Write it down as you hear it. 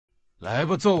来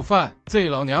吧，做饭！这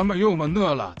老娘们又么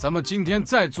饿了，咱们今天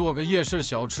再做个夜市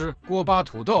小吃锅巴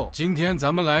土豆。今天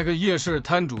咱们来个夜市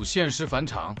摊主限时返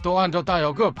场，都按照大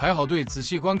小个排好队，仔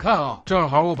细观看啊！正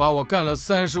好我把我干了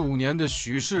35年的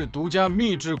许氏独家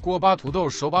秘制锅巴土豆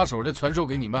手把手的传授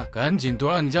给你们，赶紧都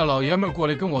让你家老爷们过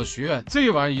来跟我学，这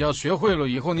玩意要学会了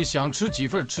以后，你想吃几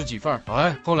份吃几份。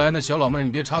哎，后来呢，小老妹儿你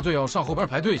别插队哦，上后边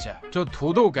排队去。这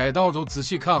土豆改刀都仔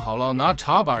细看好了，拿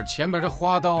茶板前面的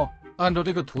花刀。按照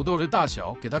这个土豆的大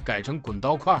小给它改成滚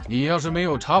刀块，你要是没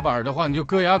有茶板的话，你就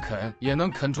割牙啃，也能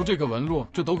啃出这个纹路，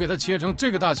就都给它切成这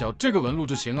个大小这个纹路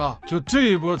就行啊。就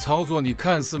这一波操作你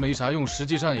看似没啥用，实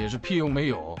际上也是屁用没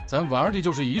有，咱玩的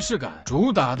就是仪式感，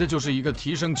主打的就是一个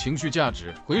提升情绪价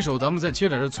值。回手咱们再切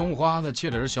点葱花，再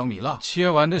切点小米辣，切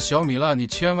完这小米辣你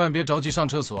千万别着急上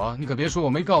厕所，你可别说我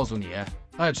没告诉你。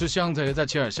爱吃香菜再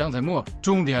切点香菜末。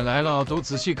重点来了，都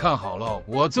仔细看好了，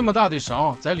我这么大的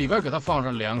勺，在里边给它放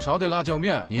上2勺的辣椒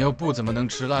面。你要不怎么能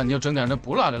吃辣，你要整点那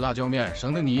不辣的辣椒面，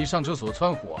省得你一上厕所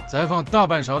窜火。再放大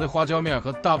半勺的花椒面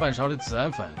和大半勺的孜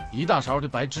然粉，1大勺的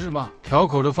白芝麻，调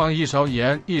口的放1勺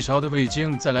盐，1勺的味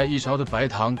精，再来1勺的白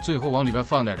糖，最后往里边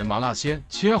放点的麻辣鲜。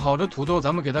切好的土豆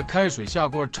咱们给它开水下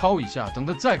锅焯一下，等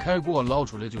它再开锅捞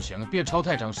出来就行了，别焯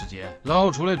太长时间。捞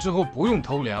出来之后不用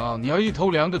偷凉啊，你要一偷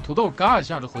凉，这土豆嘎一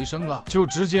下就回升了，就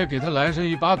直接给它来上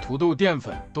一把土豆淀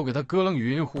粉，都给它搁楞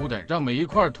匀乎的，让每一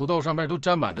块土豆上面都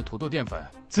沾满着土豆淀粉。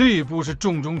这一步是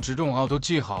重中之重啊，都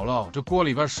记好了。这锅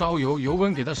里边烧油，油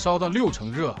温给它烧到6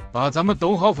成热，把咱们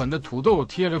抖好粉的土豆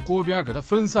贴着锅边，给它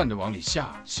分散着往里下。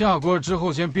下锅之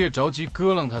后先别着急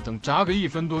搁楞它，等炸个1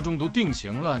分多钟都定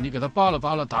型了，你给它扒拉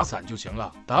扒拉打散就行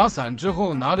了。打散之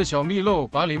后拿着小蜜漏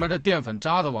把里面的淀粉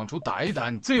渣子往出打一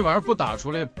打，这玩意儿不打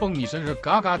出来蹦你身上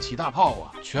嘎嘎起大泡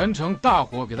啊！全程大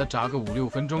火给它炸个5、6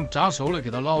分钟，炸熟了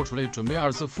给它捞出来，准备2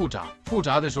次复炸。复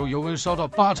炸的时候油温烧到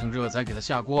8成热再给它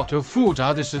下锅。这复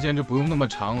炸的时间就不用那么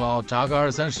长了，炸个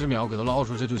20、30秒给它捞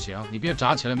出去就行，你别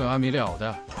炸起来没完没了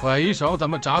的。㧟一勺咱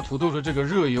们炸土豆的这个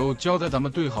热油浇在咱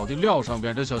们兑好的料上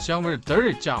边，这小香味嘚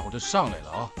儿家伙就上来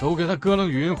了啊！都给它搁楞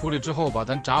匀乎了之后，把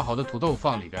咱炸好的土豆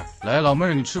放里边。来，老妹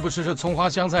儿，你吃不吃这葱花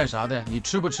香菜啥的？你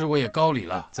吃不吃我也高礼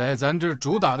了。在咱这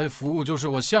主打的服务就是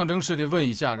我象征式的问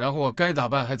一下，然后我该咋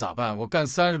办还咋办，我干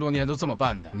30多年都这么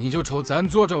办的。你就瞅咱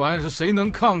做这玩意儿是谁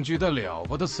能抗拒得了？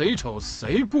我的谁瞅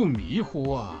谁不迷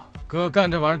糊啊？哥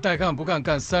干这玩意儿带干不干，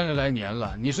干30来年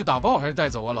了，你是打包还是带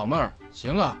走啊，老妹儿？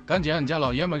行了，赶紧让你家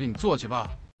老爷们给你做去吧。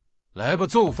来吧，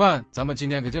做饭！咱们今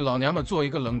天给这老娘们做一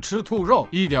个冷吃兔肉，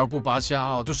一点不拔瞎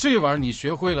啊！就这玩意儿你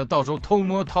学会了，到时候偷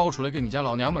摸掏出来给你家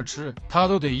老娘们吃，她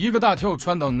都得一个大跳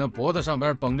穿到你那脖子上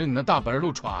边，绷着你那大本路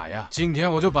歘呀！今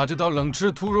天我就把这道冷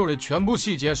吃兔肉的全部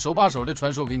细节手把手的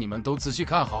传授给你们，都仔细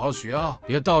看，好好学啊！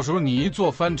别到时候你一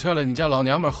做翻车了，你家老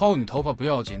娘们薅你头发不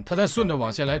要紧，她再顺着网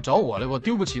线来找我来，我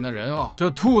丢不起那人啊！这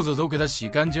兔子都给它洗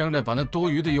干净的，把那多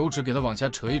余的油脂给它往下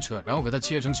扯一扯，然后给它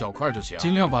切成小块就行，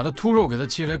尽量把这兔肉给它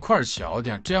切成块小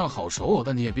点，这样好熟，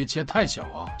但你也别切太小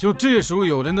啊。就这时候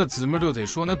有人的姊妹就得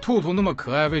说，那兔兔那么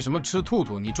可爱，为什么吃兔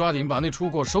兔？你抓紧把那出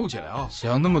给我收起来啊！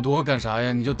想那么多干啥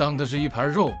呀？你就当它是一盘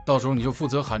肉，到时候你就负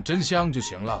责喊真香就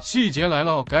行了。细节来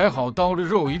了，改好刀的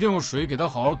肉一定用水给它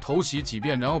好好头洗几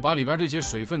遍，然后把里边这些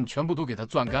水分全部都给它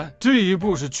攥干。这一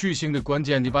步是去腥的关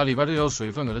键，你把里边这条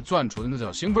水分给它攥出来，那叫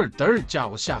腥味嘚儿家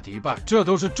伙下体一半，这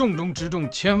都是重中之重，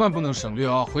千万不能省略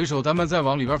啊！回手咱们再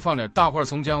往里边放点大块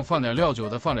葱姜，放点料酒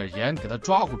的，放点盐，给它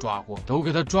抓乎，都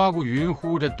给它抓乎匀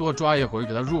乎的，多抓一会儿，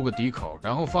给它入个底口，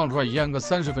然后放出来腌个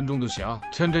30分钟就行。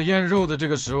趁着腌肉的这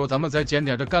个时候，咱们再捡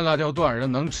点这干辣椒段，要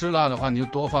能吃辣的话你就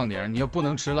多放点，你要不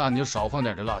能吃辣你就少放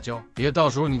点这辣椒，别到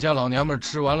时候你家老娘们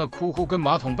吃完了哭哭跟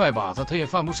马桶拜把子，她也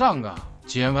犯不上啊。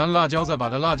剪完辣椒，再把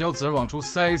这辣椒籽往出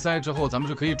塞一塞之后，咱们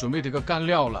就可以准备这个干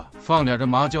料了。放点这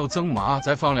麻椒增麻，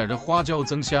再放点这花椒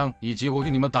增香，以及我给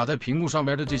你们打在屏幕上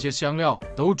边的这些香料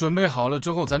都准备好了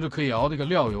之后，咱就可以熬这个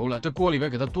料油了。这锅里边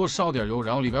给它多烧点油，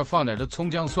然后里边放点这葱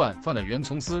姜蒜，放点圆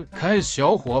葱丝，开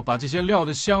小火把这些料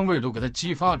的香味都给它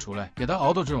激发出来，给它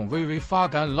熬到这种微微发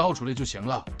干，捞出来就行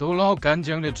了。都捞干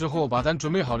净了之后，把咱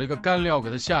准备好这个干料给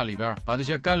它下里边，把这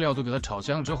些干料都给它炒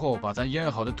香之后，把咱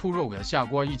腌好的兔肉给它下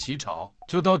锅一起炒。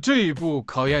就到这一步，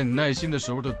考验你耐心的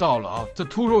时候就到了啊！这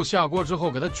兔肉下锅之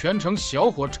后，给它全程小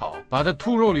火炒，把这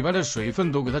兔肉里边的水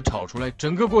分都给它炒出来。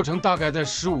整个过程大概在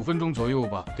15分钟左右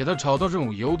吧，给它炒到这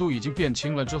种油都已经变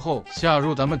清了之后，下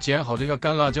入咱们剪好这个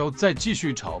干辣椒，再继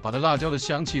续炒，把它辣椒的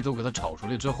香气都给它炒出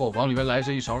来之后，往里边来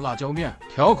上1勺辣椒面，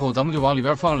调口咱们就往里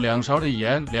边放2勺的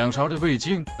盐，2勺的味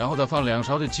精，然后再放2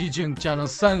勺的鸡精，加上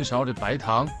3勺的白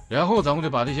糖，然后咱们就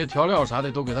把这些调料啥的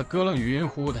都给它搁楞匀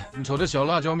乎的。你瞅这小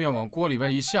辣椒面往锅里边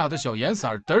边一下的小盐色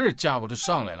嘚儿架不着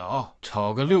上来了啊！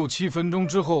炒个6、7分钟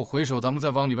之后，回手咱们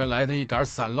再往里边来那一杆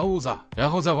散篓子，然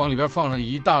后再往里边放上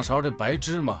1大勺的白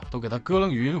芝麻，都给它搁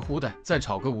楞匀乎的，再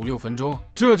炒个5、6分钟。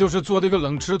这就是做这个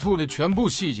冷吃兔的全部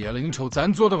细节了。你瞅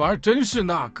咱做的玩意儿真是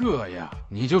那个呀！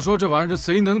你就说这玩意儿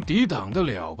谁能抵挡得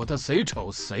了吧？他谁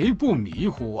瞅谁不迷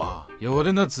糊啊？有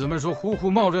的那姊妹说呼呼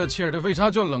冒热气儿的，为啥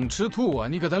叫冷吃兔啊？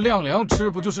你给它晾凉吃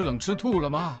不就是冷吃兔了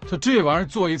吗？这玩意儿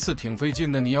做一次挺费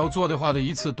劲的，你要做的话得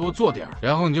一次多做点，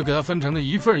然后你就给它分成了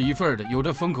一份一份的。有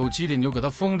这封口机的你就给它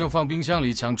封着放冰箱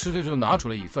里，想吃的就拿出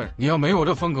来一份。你要没有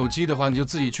这封口机的话，你就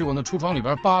自己去我那橱窗里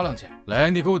边扒拉去。来，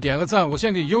你给我点个赞，我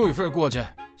先给邮一份过去。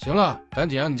行了，赶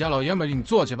紧让你家老爷们给你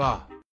做去吧。